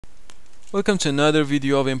Welcome to another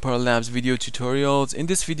video of Impartlabs video tutorials. In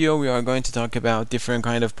this video we are going to talk about different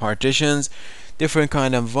kind of partitions, different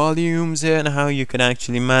kind of volumes, and how you can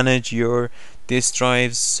actually manage your disk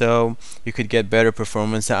drives so you could get better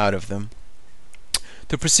performance out of them.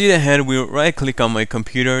 To proceed ahead, we'll right click on my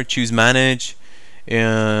computer, choose manage,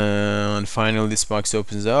 and finally this box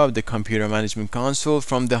opens up, the computer management console.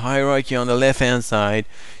 From the hierarchy on the left hand side,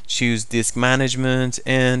 choose disk management,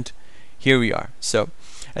 and here we are. So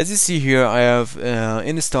as you see here, I have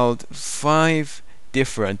installed 5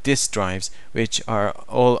 different disk drives which are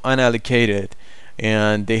all unallocated,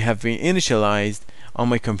 and they have been initialized on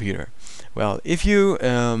my computer. Well, if you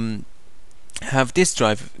have disk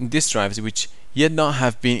drives which yet not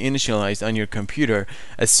have been initialized on your computer,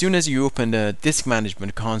 as soon as you open the disk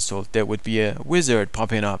management console, there would be a wizard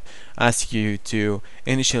popping up asking you to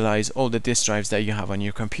initialize all the disk drives that you have on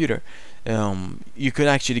your computer. You could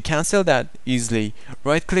actually cancel that easily.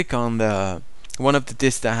 Right click on the one of the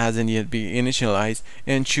disks that hasn't yet been initialized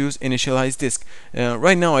and choose initialize disk.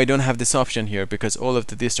 Right now I don't have this option here because all of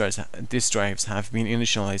the disk drives have been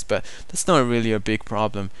initialized, but that's not really a big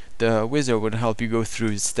problem. The wizard would help you go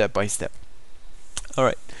through step by step.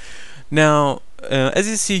 Alright, now as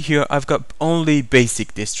you see here, I've got only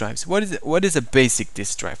basic disk drives. What is a basic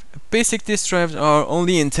disk drive? Basic disk drives are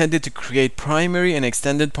only intended to create primary and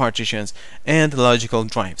extended partitions and logical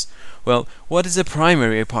drives. Well, what is a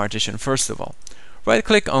primary partition? First of all, right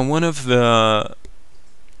click on one of the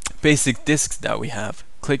basic disks that we have,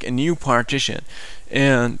 click a new partition,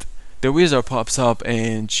 and the wizard pops up,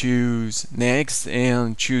 and choose next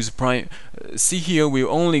and choose prime. See here, we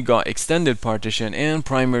only got extended partition and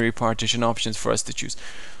primary partition options for us to choose.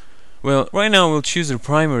 Well, right now we'll choose the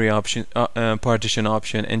primary option, partition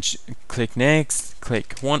option, and click next.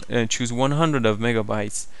 Click choose 100 of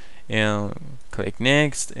megabytes, and click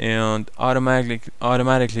next, and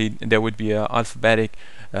automatically there would be a alphabetic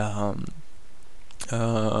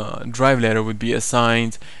drive letter would be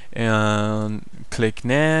assigned, and click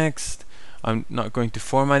next. I'm not going to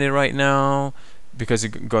format it right now because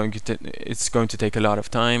it's going to take a lot of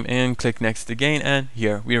time, and click next again, and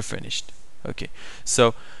here we are finished. Okay,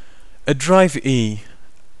 so a drive A,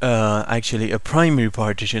 actually a primary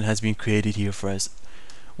partition, has been created here for us.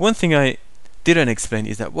 One thing I didn't explain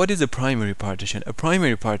is that what is a primary partition? A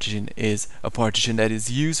primary partition is a partition that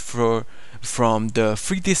is used from the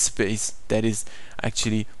free disk space that is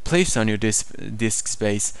actually placed on your disk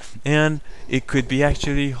space, and it could be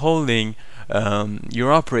actually holding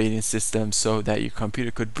your operating system so that your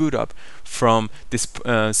computer could boot up from this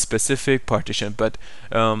specific partition. But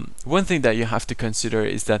one thing that you have to consider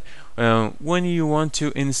is that when you want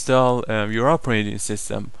to install your operating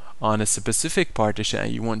system on a specific partition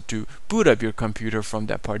and you want to boot up your computer from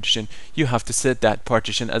that partition, you have to set that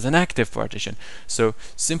partition as an active partition. So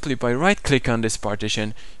simply by right click on this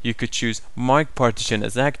partition, you could choose mark partition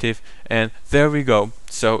as active, and there we go.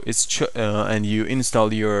 So it's and you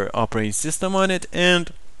install your operating system on it,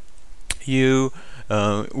 and you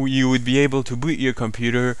would be able to boot your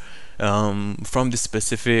computer from the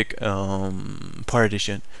specific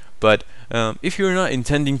partition. But if you're not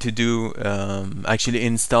intending to do actually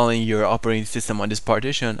installing your operating system on this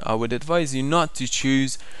partition, I would advise you not to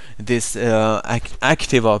choose this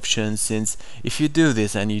active option, since if you do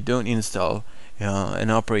this and you don't install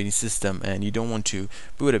an operating system and you don't want to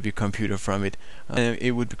boot up your computer from it,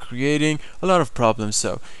 it would be creating a lot of problems.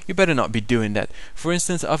 So you better not be doing that. For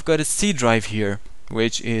instance, I've got a C drive here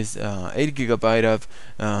which is 8 GB of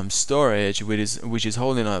storage, which is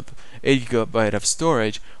holding up 8 GB of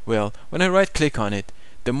storage. Well, when I right click on it,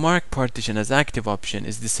 the mark partition as active option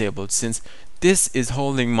is disabled, since this is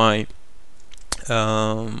holding my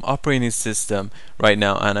operating system right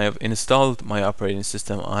now, and I've installed my operating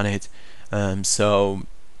system on it. So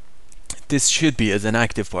this should be as an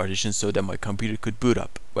active partition so that my computer could boot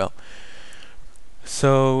up. Well,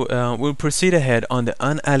 so we'll proceed ahead. On the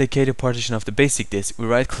unallocated partition of the basic disk, we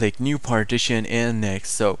right click new partition and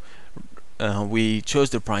next. So we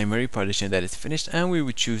chose the primary partition that is finished, and we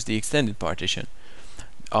would choose the extended partition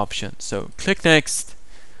option. So click next.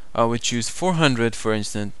 I would choose 400 for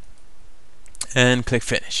instance, and click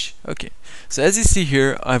finish. Okay, so as you see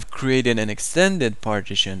here, I've created an extended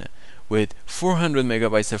partition with 400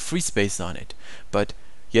 megabytes of free space on it. But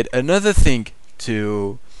yet another thing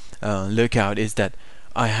to look out is that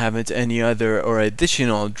I haven't any other or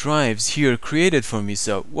additional drives here created for me.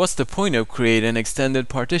 So what's the point of creating an extended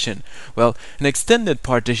partition? Well, an extended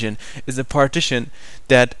partition is a partition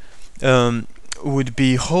that would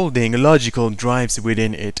be holding logical drives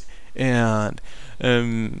within it, and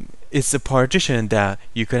it's a partition that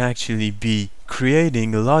you can actually be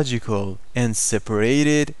creating logical and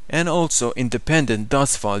separated and also independent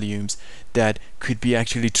DOS volumes that could be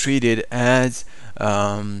actually treated as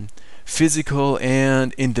physical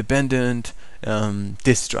and independent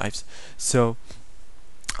disk drives. So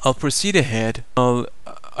I'll proceed ahead.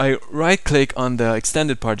 I right click on the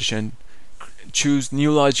extended partition, choose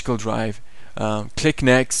new logical drive, click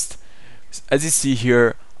next. As you see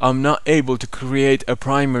here, I'm not able to create a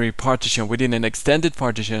primary partition within an extended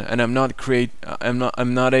partition, and I'm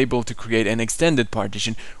not able to create an extended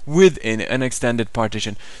partition within an extended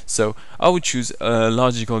partition. So I would choose a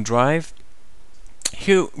logical drive.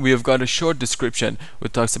 Here we have got a short description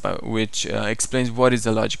which explains what is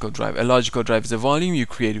a logical drive. A logical drive is a volume you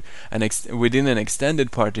create within an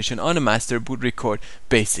extended partition on a master boot record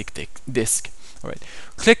basic disk. Alright,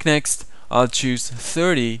 click next. I'll choose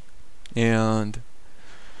 30 and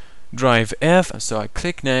drive F. So I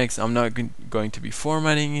click next. I'm not going to be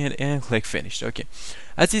formatting it, and click finished. Okay,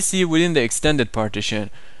 as you see within the extended partition,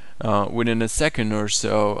 within a second or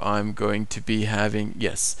so, I'm going to be having,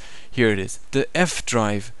 yes, here it is, the F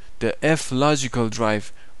drive, the F logical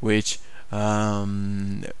drive, which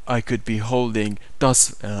I could be holding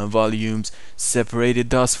DOS volumes, separated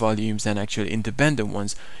DOS volumes, and actually independent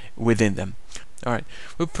ones within them. Alright,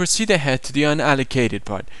 we'll proceed ahead to the unallocated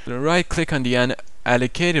part. Right click on the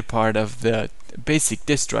unallocated part of the basic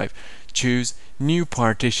disk drive, choose new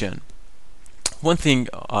partition. One thing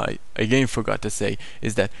I again forgot to say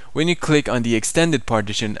is that when you click on the extended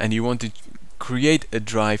partition and you want to create a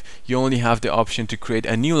drive, you only have the option to create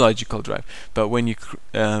a new logical drive. But when you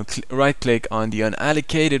right click on the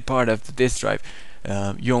unallocated part of the disk drive,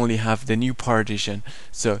 you only have the new partition.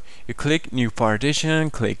 So you click new partition,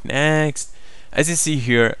 click next. As you see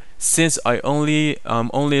here, since I'm only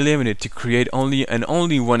limited to create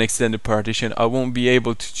only one extended partition, I won't be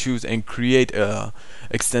able to choose and create a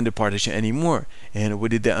extended partition anymore. And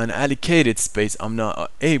within the unallocated space, I'm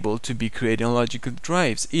not able to be creating logical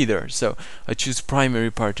drives either. So I choose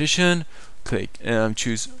primary partition, click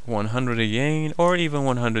choose 100 again, or even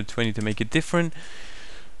 120 to make it different.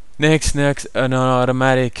 Next, an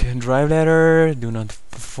automatic drive letter, do not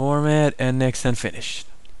format, and next and finish.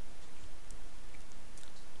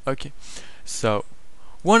 Okay, so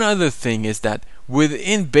one other thing is that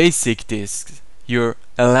within basic disks, you're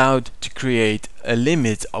allowed to create a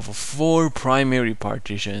limit of 4 primary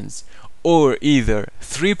partitions, or either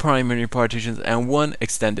 3 primary partitions and 1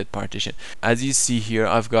 extended partition. As you see here,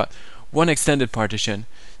 I've got 1 extended partition,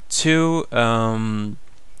 2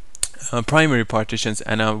 primary partitions,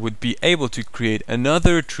 and I would be able to create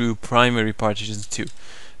another 2 primary partitions too.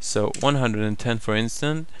 So 110 for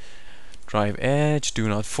instance. Drive edge, do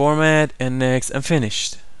not format, and next, and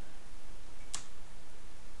finished.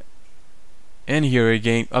 And here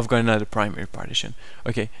again, I've got another primary partition.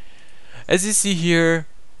 Okay, as you see here,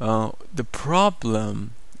 the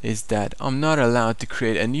problem is that I'm not allowed to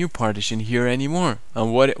create a new partition here anymore.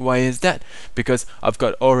 And why is that? Because I've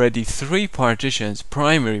got already 3 partitions,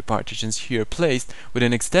 primary partitions here placed with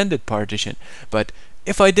an extended partition. But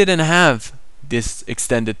if I didn't have this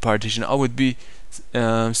extended partition, I would be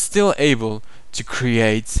still able to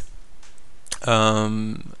create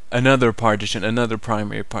another partition, another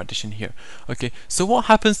primary partition here. Okay, so what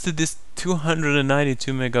happens to this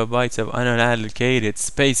 292 megabytes of unallocated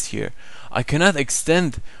space here? I cannot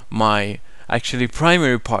extend my actually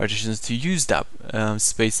primary partitions to use that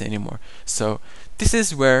space anymore. So this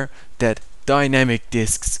is where that dynamic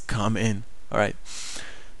disks come in. Alright,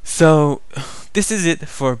 so this is it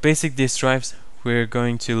for basic disk drives. We're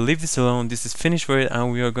going to leave this alone. This is finished for it,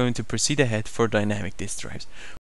 and we are going to proceed ahead for dynamic disk drives.